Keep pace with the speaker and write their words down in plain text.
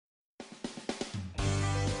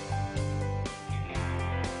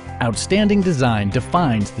Outstanding design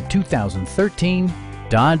defines the 2013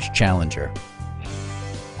 Dodge Challenger.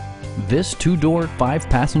 This two-door,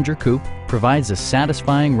 five-passenger coupe provides a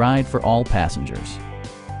satisfying ride for all passengers.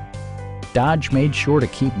 Dodge made sure to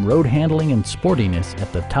keep road handling and sportiness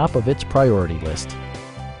at the top of its priority list.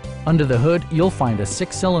 Under the hood, you'll find a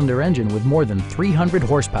six-cylinder engine with more than 300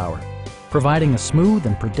 horsepower, providing a smooth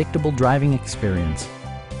and predictable driving experience.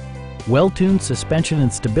 Well-tuned suspension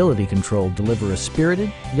and stability control deliver a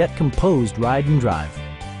spirited yet composed ride and drive.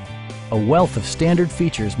 A wealth of standard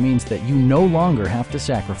features means that you no longer have to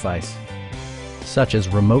sacrifice, such as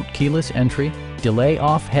remote keyless entry,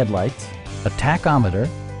 delay-off headlights, a tachometer,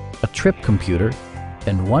 a trip computer,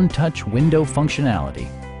 and one-touch window functionality.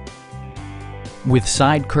 With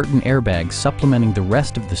side curtain airbags supplementing the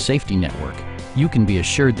rest of the safety network, you can be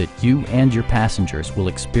assured that you and your passengers will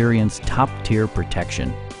experience top-tier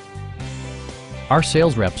protection. Our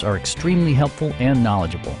sales reps are extremely helpful and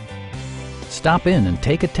knowledgeable. Stop in and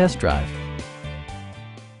take a test drive.